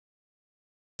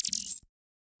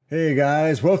Hey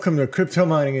guys, welcome to Crypto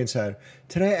Mining Insider.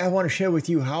 Today I want to share with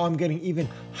you how I'm getting even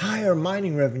higher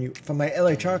mining revenue from my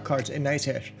LHR cards in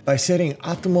Nicehash by setting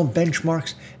optimal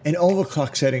benchmarks and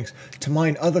overclock settings to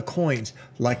mine other coins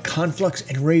like Conflux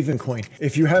and Ravencoin.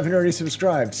 If you haven't already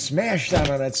subscribed, smash down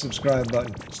on that subscribe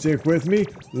button. Stick with me,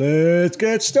 let's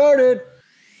get started.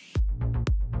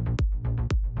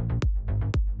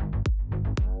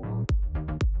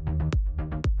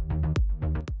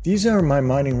 These are my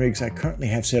mining rigs I currently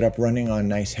have set up running on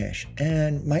Nicehash,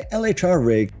 and my LHR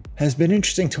rig has been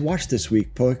interesting to watch this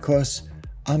week because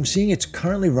I'm seeing it's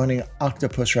currently running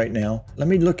Octopus right now. Let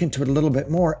me look into it a little bit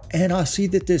more and I'll see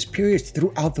that there's periods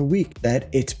throughout the week that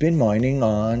it's been mining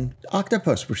on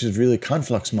Octopus, which is really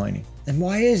Conflux mining. And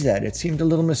why is that? It seemed a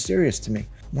little mysterious to me.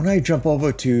 When I jump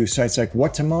over to sites like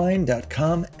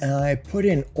whattomine.com and I put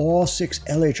in all 6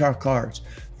 LHR cards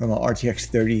from a RTX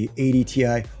 3080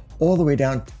 Ti all the way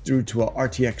down through to a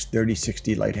RTX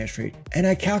 3060 light hash rate. And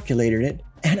I calculated it,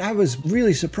 and I was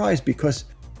really surprised because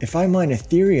if I mine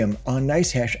Ethereum on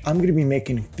Nicehash, I'm gonna be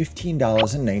making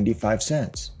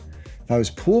 $15.95. If I was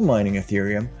pool mining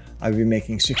Ethereum, I'd be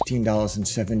making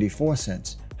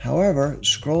 $16.74. However,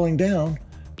 scrolling down,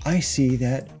 I see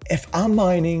that if I'm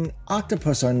mining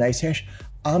Octopus on Nicehash,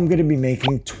 I'm gonna be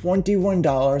making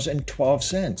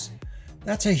 $21.12.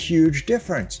 That's a huge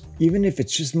difference. Even if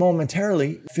it's just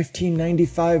momentarily,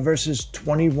 $15.95 versus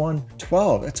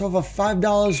 $21.12. That's over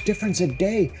 $5 difference a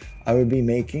day I would be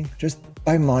making just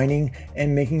by mining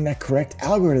and making that correct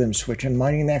algorithm switch and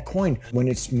mining that coin when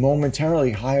it's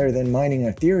momentarily higher than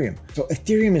mining Ethereum. So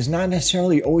Ethereum is not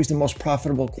necessarily always the most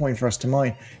profitable coin for us to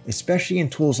mine, especially in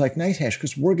tools like Nicehash,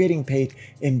 because we're getting paid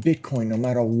in Bitcoin no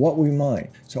matter what we mine.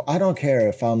 So I don't care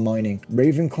if I'm mining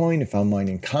Ravencoin, if I'm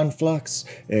mining Conflux,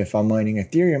 if I'm mining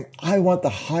Ethereum, I want the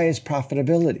highest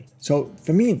profitability. So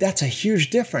for me, that's a huge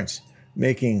difference,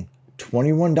 making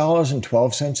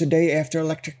 $21.12 a day after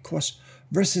electric costs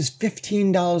versus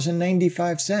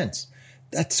 $15.95.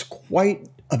 That's quite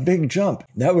a big jump.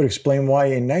 That would explain why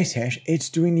in Nicehash, it's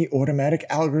doing the automatic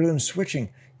algorithm switching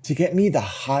to get me the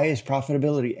highest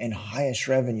profitability and highest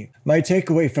revenue. My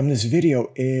takeaway from this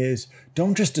video is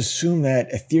don't just assume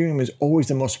that Ethereum is always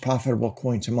the most profitable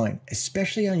coin to mine,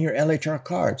 especially on your LHR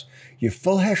cards. Your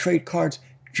full hash rate cards,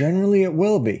 generally it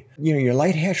will be. Your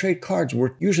light hash rate cards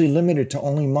were usually limited to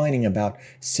only mining about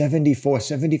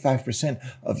 75%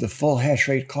 of the full hash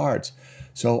rate cards.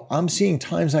 So I'm seeing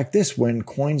times like this when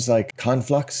coins like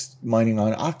Conflux mining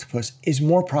on Octopus is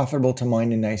more profitable to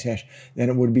mine in Nicehash than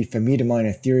it would be for me to mine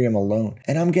Ethereum alone.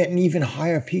 And I'm getting even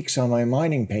higher peaks on my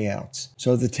mining payouts.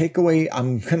 So the takeaway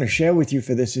I'm going to share with you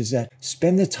for this is that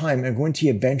spend the time and go into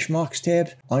your benchmarks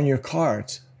tab on your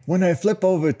cards. When I flip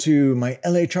over to my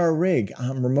LHR rig,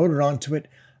 I'm remoted onto it,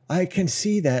 I can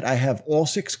see that I have all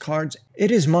 6 cards.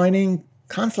 It is mining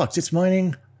Conflux, it's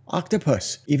mining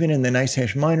Octopus. Even in the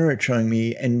Nicehash miner, it's showing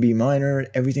me NBMINER,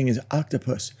 everything is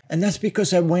Octopus. And that's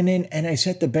because I went in and I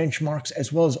set the benchmarks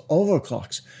as well as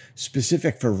overclocks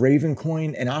specific for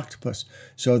Ravencoin and Octopus,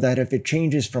 so that if it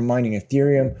changes from mining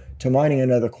Ethereum to mining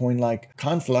another coin like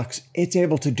Conflux, it's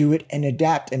able to do it and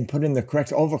adapt and put in the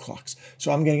correct overclocks.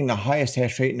 So I'm getting the highest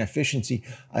hash rate and efficiency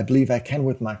I believe I can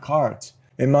with my cards.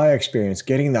 In my experience,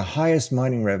 getting the highest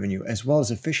mining revenue as well as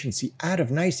efficiency out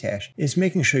of Nicehash is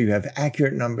making sure you have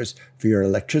accurate numbers for your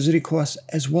electricity costs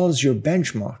as well as your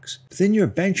benchmarks. Within your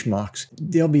benchmarks,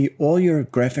 there'll be all your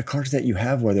graphic cards that you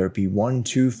have, whether it be 1,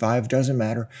 2, 5, doesn't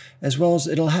matter, as well as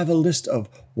it'll have a list of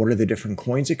what are the different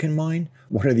coins it can mine,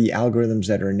 what are the algorithms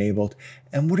that are enabled,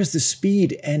 and what is the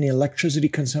speed and electricity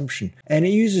consumption. And it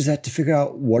uses that to figure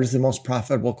out what is the most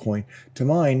profitable coin to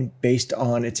mine based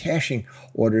on its hashing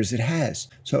orders it has.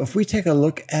 So if we take a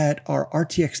look at our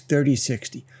RTX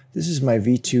 3060, this is my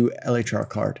V2 LHR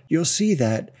card, you'll see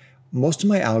that most of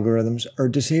my algorithms are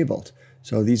disabled.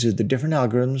 So these are the different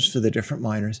algorithms for the different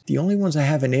miners. The only ones I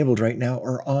have enabled right now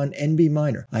are on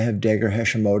NBMINER. I have Dagger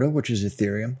Hashimoto, which is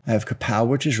Ethereum. I have Kapow,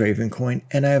 which is Ravencoin.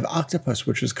 And I have Octopus,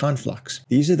 which is Conflux.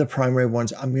 These are the primary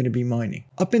ones I'm going to be mining.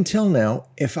 Up until now,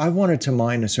 if I wanted to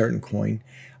mine a certain coin,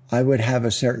 I would have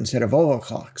a certain set of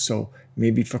overclocks. So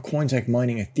maybe for coins like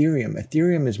mining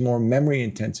Ethereum is more memory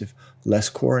intensive, less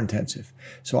core intensive.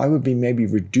 So I would be maybe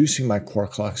reducing my core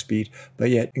clock speed, but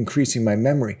yet increasing my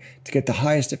memory to get the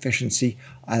highest efficiency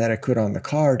that I could on the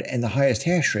card and the highest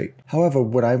hash rate. However,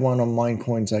 would I want to mine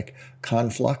coins like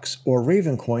Conflux or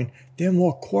Ravencoin? They're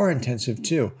more core intensive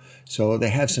too. So they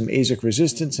have some ASIC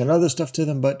resistance and other stuff to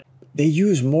them, but they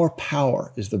use more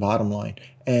power is the bottom line,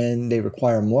 and they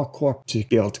require more core to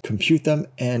be able to compute them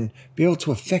and be able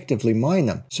to effectively mine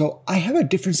them. So I have a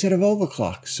different set of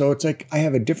overclocks. So it's like I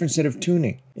have a different set of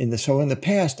tuning. So in the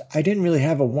past, I didn't really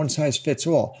have a one size fits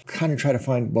all. Kind of try to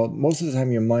find, well, most of the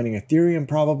time you're mining Ethereum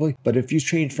probably, but if you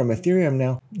change from Ethereum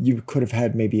now, you could have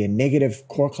had maybe a negative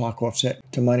core clock offset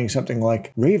to mining something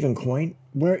like Ravencoin,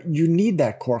 where you need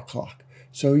that core clock.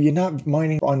 So you're not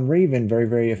mining on Raven very,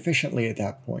 very efficiently at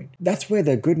that point. That's where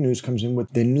the good news comes in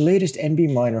with the latest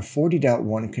NBMINER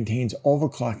 40.1 contains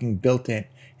overclocking built in,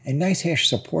 and Nicehash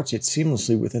supports it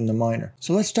seamlessly within the miner.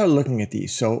 So let's start looking at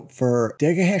these. So for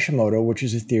Dega Hashimoto, which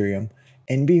is Ethereum,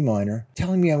 NBMINER,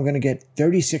 telling me I'm going to get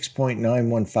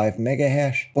 36.915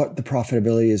 megahash, what the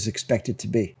profitability is expected to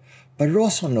be. But it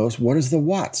also knows what is the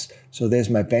watts. So there's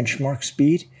my benchmark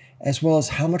speed, as well as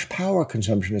how much power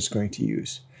consumption it's going to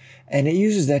use. And it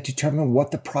uses that to determine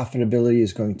what the profitability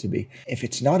is going to be. If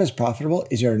it's not as profitable,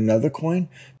 is there another coin?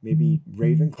 Maybe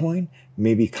Ravencoin,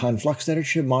 maybe Conflux that it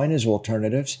should mine as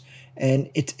alternatives. And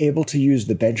it's able to use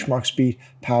the benchmark speed,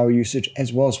 power usage,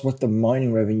 as well as what the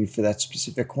mining revenue for that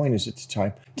specific coin is at the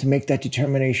time to make that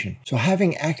determination. So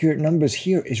having accurate numbers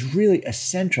here is really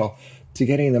essential to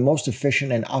getting the most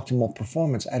efficient and optimal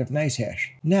performance out of Nicehash.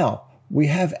 Now, we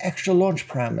have extra launch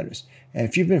parameters. And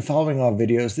if you've been following our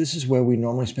videos, this is where we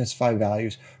normally specify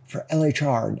values for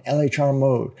LHR and LHR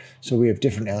mode. So we have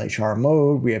different LHR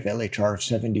mode, we have LHR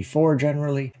 74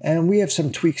 generally, and we have some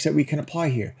tweaks that we can apply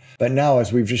here. But now,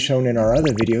 as we've just shown in our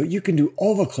other video, you can do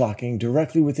overclocking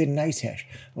directly within Nicehash.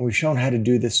 And we've shown how to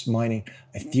do this mining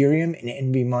Ethereum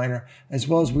and NBMINER, as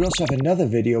well as we also have another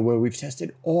video where we've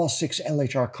tested all 6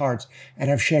 LHR cards, and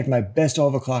I've shared my best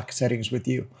overclock settings with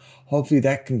you. Hopefully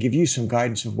that can give you some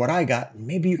guidance of what I got.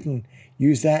 Maybe you can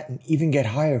use that and even get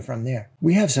higher from there.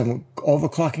 We have some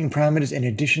overclocking parameters in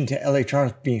addition to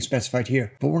LHR being specified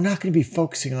here, but we're not going to be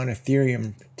focusing on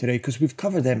Ethereum today because we've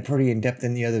covered them pretty in depth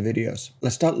in the other videos.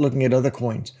 Let's start looking at other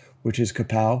coins, which is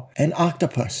Kapow and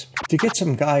Octopus. To get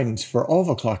some guidance for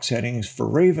overclock settings for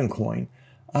Ravencoin,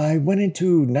 I went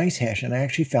into Nicehash and I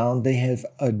actually found they have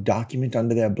a document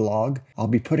under their blog. I'll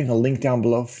be putting a link down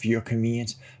below for your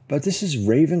convenience. But this is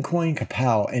Ravencoin,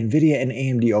 Kapow, NVIDIA, and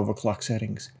AMD overclock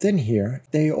settings. Then here,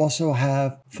 they also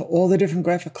have for all the different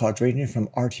graphic cards ranging from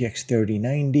RTX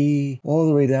 3090 all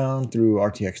the way down through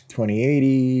RTX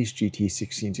 2080s, GT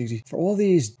 1660. For all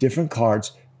these different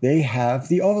cards, they have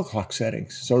the overclock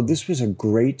settings. So this was a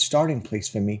great starting place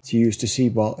for me to use to see,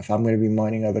 well, if I'm going to be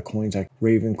mining other coins like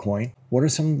Ravencoin, what are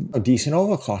some decent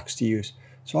overclocks to use?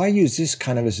 So I use this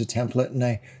kind of as a template and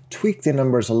I tweaked the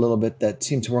numbers a little bit that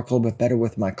seemed to work a little bit better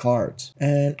with my cards.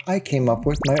 And I came up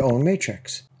with my own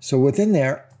matrix. So within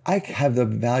there, I have the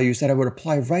values that I would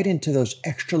apply right into those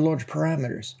extra large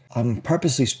parameters. I'm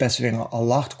purposely specifying a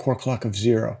locked core clock of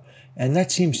 0. And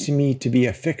that seems to me to be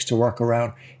a fix to work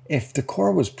around. If the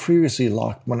core was previously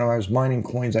locked when I was mining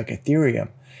coins like Ethereum,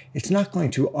 it's not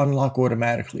going to unlock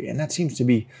automatically. And that seems to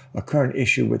be a current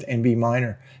issue with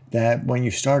NBMINER, that when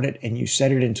you start it and you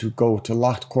set it into go to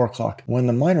locked core clock, when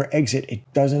the miner exit, it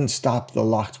doesn't stop the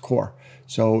locked core.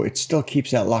 So it still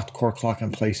keeps that locked core clock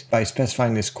in place by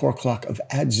specifying this core clock of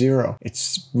at 0. It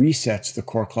resets the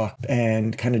core clock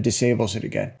and kind of disables it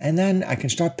again. And then I can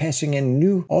start passing in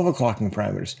new overclocking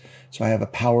parameters. So I have a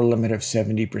power limit of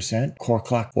 70%, core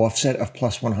clock offset of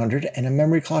plus 100, and a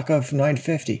memory clock of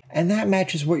 950. And that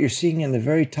matches what you're seeing in the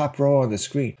very top row on the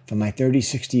screen for my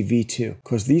 3060 V2,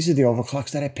 because these are the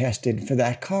overclocks that I passed in for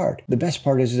that card. The best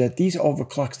part is that these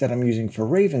overclocks that I'm using for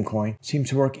Ravencoin seem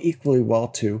to work equally well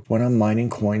too when I'm mining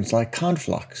coins like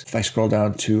Conflux. If I scroll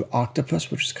down to Octopus,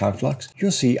 which is Conflux,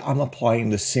 you'll see I'm applying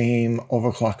the same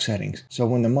overclock settings. So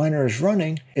when the miner is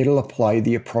running, it'll apply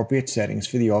the appropriate settings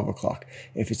for the overclock.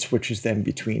 If it switches then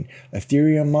between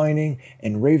Ethereum mining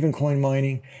and Ravencoin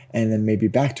mining, and then maybe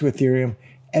back to Ethereum,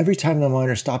 every time the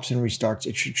miner stops and restarts,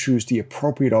 it should choose the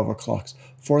appropriate overclocks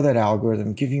for that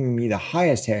algorithm, giving me the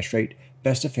highest hash rate,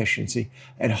 best efficiency,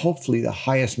 and hopefully the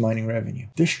highest mining revenue.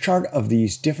 This chart of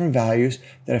these different values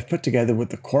that I've put together with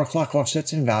the core clock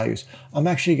offsets and values, I'm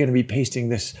actually going to be pasting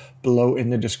this below in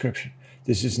the description.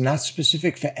 This is not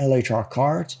specific for LHR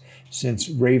cards, since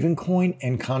Ravencoin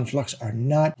and Conflux are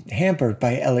not hampered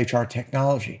by LHR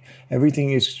technology.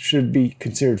 Everything should be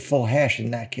considered full hash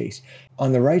in that case.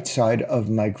 On the right side of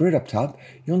my grid up top,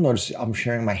 you'll notice I'm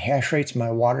sharing my hash rates, my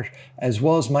wattage, as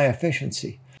well as my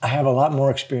efficiency. I have a lot more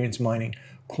experience mining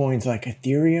coins like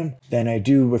Ethereum than I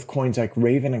do with coins like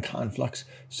Raven and Conflux.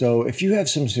 So if you have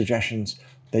some suggestions,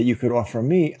 that you could offer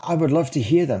me, I would love to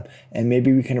hear them. And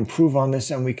maybe we can improve on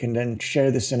this and we can then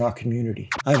share this in our community.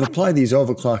 I've applied these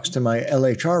overclocks to my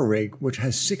LHR rig, which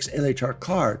has 6 LHR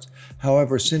cards.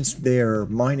 However, since they're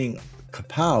mining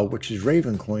Kapow, which is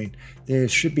Ravencoin, there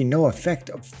should be no effect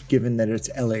given that it's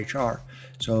LHR.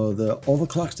 So the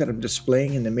overclocks that I'm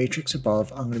displaying in the matrix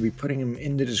above, I'm going to be putting them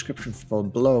in the description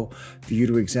below for you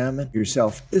to examine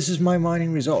yourself. This is my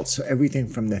mining results, so everything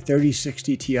from the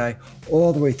 3060 Ti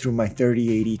all the way through my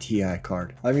 3080 Ti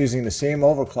card. I'm using the same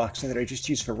overclocks that I just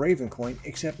used for Ravencoin,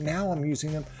 except now I'm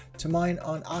using them to mine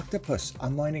on Octopus.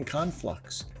 I'm mining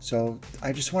Conflux. So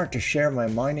I just wanted to share my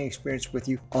mining experience with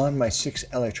you on my 6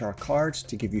 LHR cards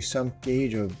to give you some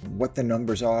gauge of what the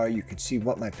numbers are. You can see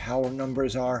what my power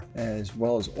numbers are, as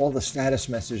well as all the status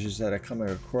messages that are coming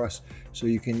across, so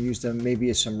you can use them maybe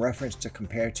as some reference to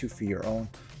compare to for your own.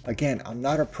 Again, I'm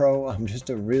not a pro, I'm just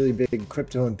a really big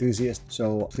crypto enthusiast,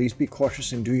 so please be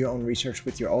cautious and do your own research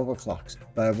with your overclocks.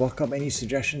 But I welcome any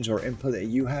suggestions or input that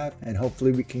you have, and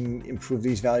hopefully we can improve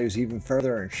these values even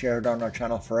further and share it on our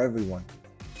channel for everyone.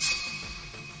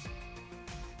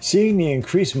 Seeing the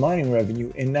increased mining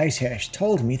revenue in Nicehash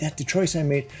told me that the choice I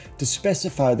made to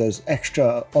specify those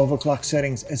extra overclock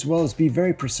settings as well as be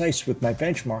very precise with my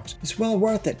benchmarks is well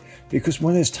worth it, because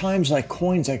when there's times like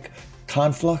coins like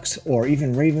Conflux or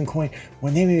even Ravencoin,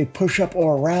 when they may push up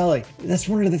or rally, that's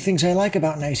one of the things I like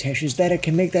about Nicehash, is that it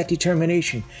can make that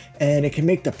determination and it can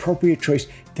make the appropriate choice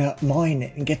to mine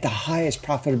it and get the highest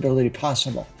profitability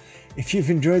possible. If you've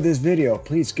enjoyed this video,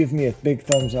 please give me a big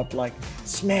thumbs up,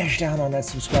 smash down on that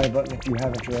subscribe button if you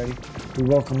haven't already. We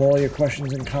welcome all your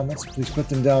questions and comments. Please put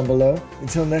them down below.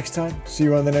 Until next time, see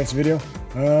you on the next video.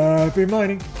 Happy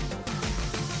mining!